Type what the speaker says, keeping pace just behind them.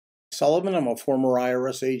Sullivan. I'm a former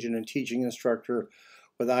IRS agent and teaching instructor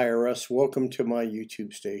with IRS. Welcome to my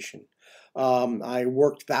YouTube station. I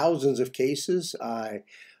worked thousands of cases. I've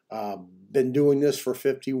been doing this for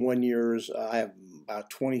 51 years. I have about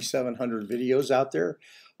 2,700 videos out there.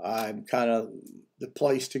 I'm kind of the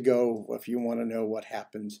place to go if you want to know what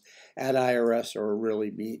happens at IRS or really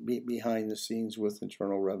be behind the scenes with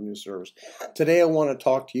Internal Revenue Service. Today I want to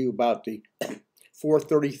talk to you about the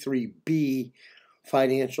 433B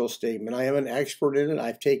financial statement. I am an expert in it.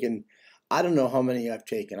 I've taken, I don't know how many I've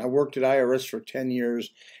taken. I worked at IRS for 10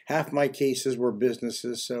 years. Half my cases were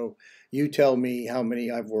businesses, so you tell me how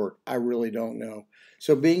many I've worked. I really don't know.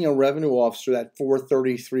 So being a revenue officer, that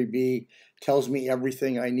 433B tells me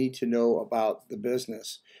everything I need to know about the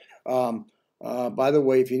business. By the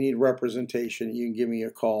way, if you need representation, you can give me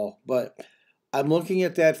a call. But I'm looking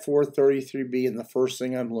at that 433B, and the first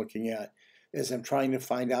thing I'm looking at is I'm trying to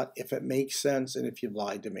find out if it makes sense and if you've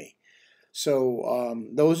lied to me. So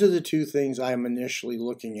those are the two things I'm initially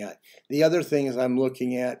looking at. The other things I'm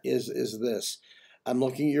looking at is this. I'm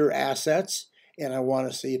looking at your assets, and I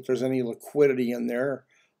want to see if there's any liquidity in there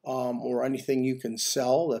or anything you can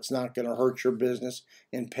sell that's not going to hurt your business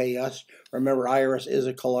and pay us. Remember, IRS is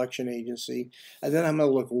a collection agency. And then I'm going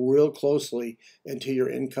to look real closely into your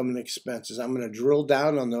income and expenses. I'm going to drill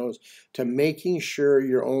down on those to making sure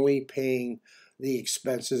you're only paying the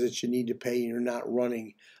expenses that you need to pay and you're not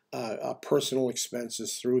running personal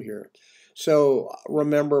expenses through here. So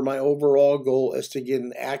remember, my overall goal is to get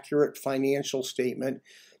an accurate financial statement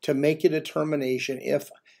to make a determination if,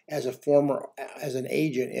 as an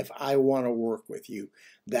agent, if I want to work with you.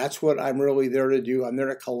 That's what I'm really there to do. I'm there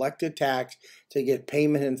to collect a tax, to get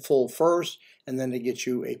payment in full first, and then to get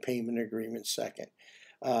you a payment agreement second.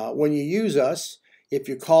 When you use us, if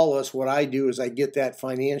you call us, what I do is I get that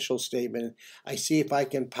financial statement. I see if I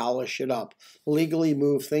can polish it up, legally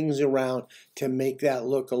move things around to make that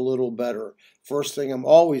look a little better. First thing I'm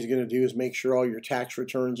always going to do is make sure all your tax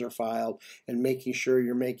returns are filed and making sure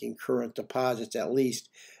you're making current deposits at least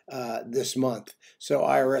this month. So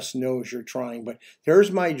IRS knows you're trying. But here's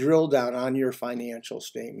my drill down on your financial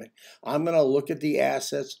statement. I'm going to look at the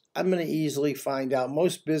assets. I'm going to easily find out.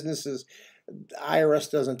 Most businesses,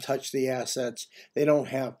 IRS doesn't touch the assets. They don't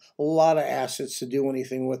have a lot of assets to do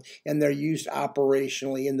anything with, and they're used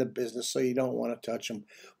operationally in the business, so you don't want to touch them.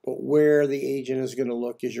 But where the agent is going to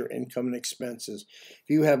look is your income and expenses. If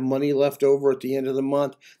you have money left over at the end of the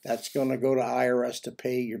month, that's going to go to IRS to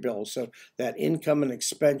pay your bills. So that income and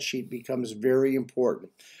expense sheet becomes very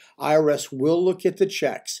important. IRS will look at the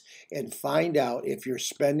checks and find out if you're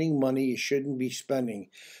spending money you shouldn't be spending.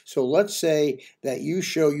 So let's say that you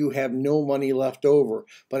show you have no money left over,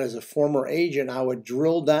 but as a former agent, I would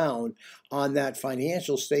drill down on that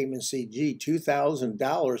financial statement and say, gee,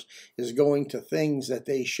 $2,000 is going to things that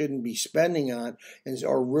they shouldn't be spending on and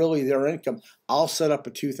are really their income. I'll set up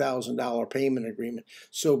a $2,000 payment agreement.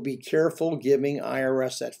 So be careful giving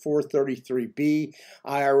IRS that 433B.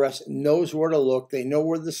 IRS knows where to look. They know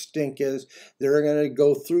where the stink is. They're going to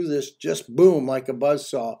go through this just boom like a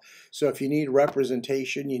buzzsaw. So if you need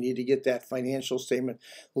representation, you need to get that financial statement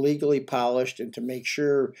legally polished, and to make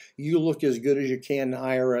sure you look as good as you can to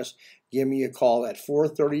IRS, give me a call. At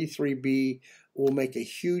 433B will make a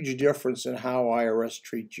huge difference in how IRS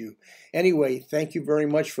treats you. Anyway, thank you very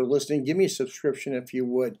much for listening. Give me a subscription if you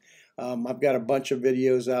would. I've got a bunch of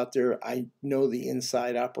videos out there. I know the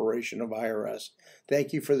inside operation of IRS.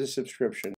 Thank you for the subscription.